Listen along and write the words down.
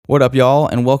What up, y'all,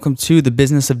 and welcome to The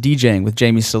Business of DJing with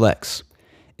Jamie Selects.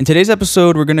 In today's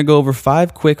episode, we're going to go over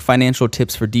 5 quick financial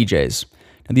tips for DJs.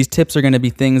 Now, these tips are going to be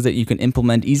things that you can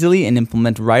implement easily and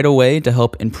implement right away to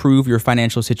help improve your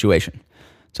financial situation.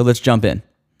 So let's jump in.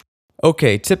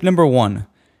 Okay, tip number 1.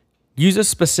 Use a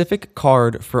specific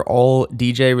card for all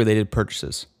DJ-related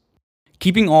purchases.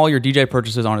 Keeping all your DJ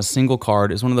purchases on a single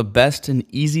card is one of the best and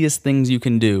easiest things you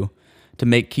can do to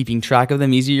make keeping track of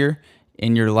them easier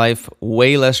in your life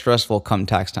way less stressful come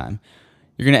tax time.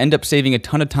 You're going to end up saving a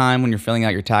ton of time when you're filling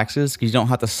out your taxes because you don't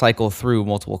have to cycle through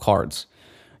multiple cards.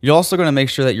 You're also going to make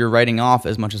sure that you're writing off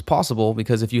as much as possible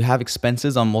because if you have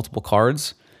expenses on multiple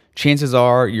cards, chances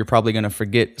are you're probably going to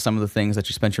forget some of the things that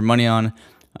you spent your money on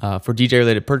for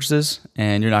DJ-related purchases,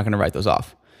 and you're not going to write those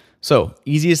off. So,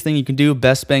 easiest thing you can do,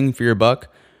 best bang for your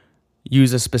buck,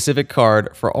 use a specific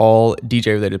card for all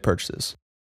DJ-related purchases.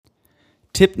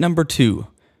 Tip number 2.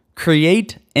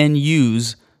 Create and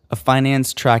use a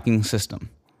finance tracking system.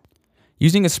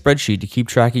 Using a spreadsheet to keep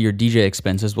track of your DJ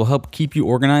expenses will help keep you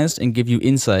organized and give you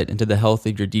insight into the health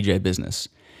of your DJ business.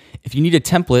 If you need a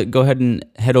template, go ahead and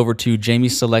head over to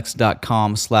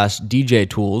jamieselects.com/DJ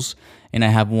tools, and I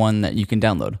have one that you can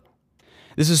download.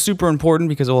 This is super important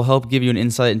because it will help give you an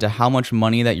insight into how much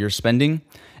money that you're spending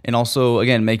and also,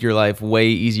 again, make your life way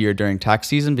easier during tax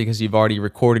season because you've already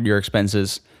recorded your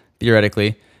expenses,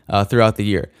 theoretically, throughout the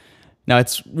year. Now,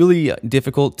 it's really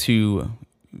difficult to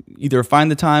either find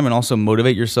the time and also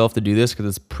motivate yourself to do this because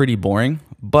it's pretty boring.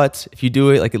 But if you do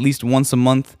it like at least once a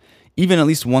month, even at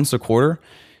least once a quarter,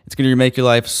 it's going to make your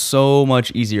life so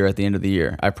much easier at the end of the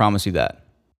year. I promise you that.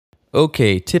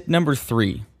 Okay, tip number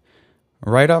 3.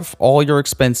 Write off all your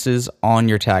expenses on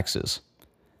your taxes.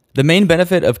 The main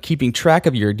benefit of keeping track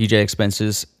of your DJ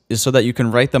expenses is so that you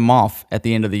can write them off at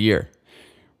the end of the year.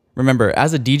 Remember,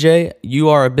 as a DJ, you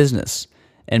are a business,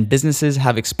 and businesses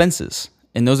have expenses,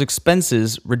 and those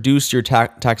expenses reduce your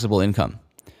taxable income.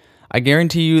 I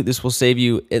guarantee you this will save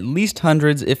you at least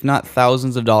hundreds, if not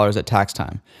thousands of dollars at tax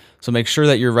time. So make sure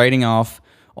that you're writing off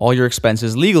all your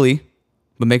expenses legally,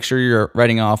 but make sure you're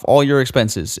writing off all your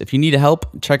expenses. If you need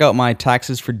help, check out my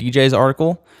Taxes for DJs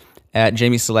article at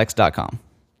jamieselects.com.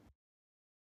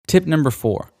 Tip number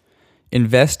 4.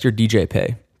 Invest your DJ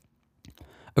pay.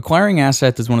 Acquiring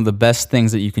assets is one of the best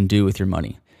things that you can do with your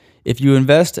money. If you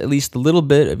invest at least a little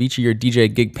bit of each of your DJ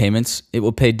gig payments, it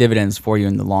will pay dividends for you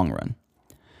in the long run.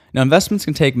 Now, investments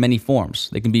can take many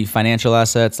forms. They can be financial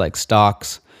assets like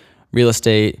stocks, real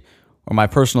estate, or my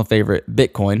personal favorite,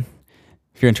 Bitcoin.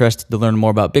 If you're interested to learn more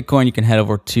about Bitcoin, you can head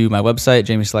over to my website,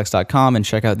 jamieselects.com, and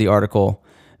check out the article,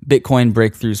 Bitcoin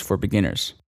Breakthroughs for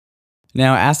Beginners.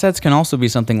 Now, assets can also be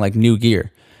something like new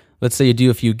gear. Let's say you do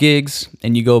a few gigs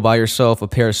and you go buy yourself a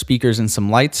pair of speakers and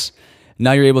some lights.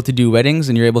 Now you're able to do weddings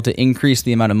and you're able to increase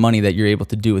the amount of money that you're able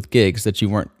to do with gigs that you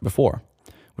weren't before,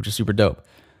 which is super dope.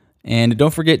 And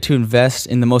don't forget to invest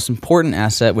in the most important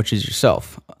asset, which is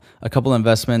yourself. A couple of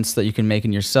investments that you can make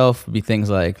in yourself would be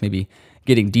things like maybe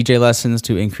getting DJ lessons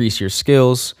to increase your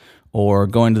skills or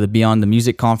going to the Beyond the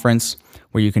Music conference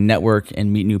where you can network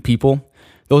and meet new people.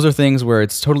 Those are things where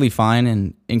it's totally fine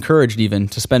and encouraged even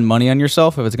to spend money on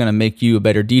yourself if it's going to make you a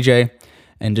better DJ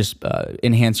and just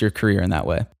enhance your career in that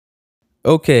way.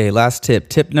 Okay, last tip.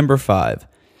 Tip number 5.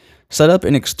 Set up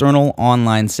an external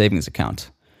online savings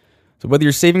account. So whether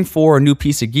you're saving for a new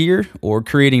piece of gear or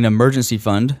creating an emergency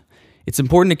fund, it's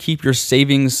important to keep your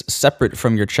savings separate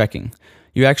from your checking.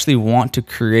 You actually want to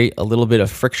create a little bit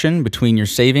of friction between your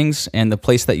savings and the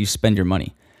place that you spend your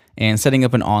money. And setting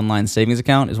up an online savings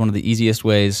account is one of the easiest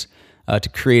ways to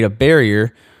create a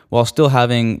barrier while still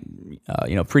having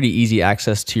pretty easy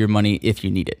access to your money if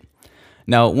you need it.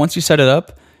 Now, once you set it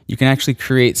up, you can actually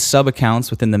create sub-accounts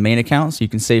within the main account so you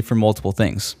can save for multiple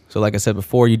things. So like I said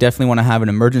before, you definitely want to have an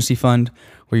emergency fund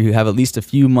where you have at least a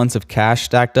few months of cash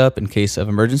stacked up in case of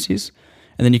emergencies.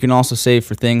 And then you can also save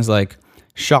for things like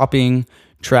shopping,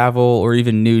 travel, or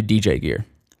even new DJ gear.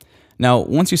 Now,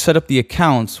 once you set up the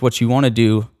accounts, what you want to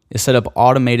do is set up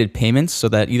automated payments so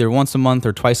that either once a month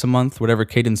or twice a month, whatever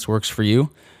cadence works for you,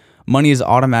 money is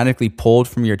automatically pulled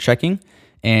from your checking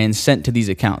and sent to these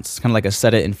accounts. It's kind of like a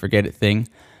set it and forget it thing.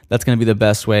 That's going to be the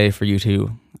best way for you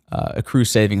to accrue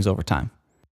savings over time.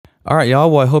 All right, y'all.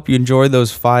 Well, I hope you enjoyed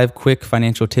those 5 quick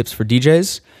financial tips for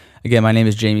DJs. Again, my name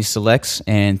is Jamie Selects,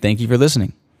 and thank you for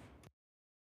listening.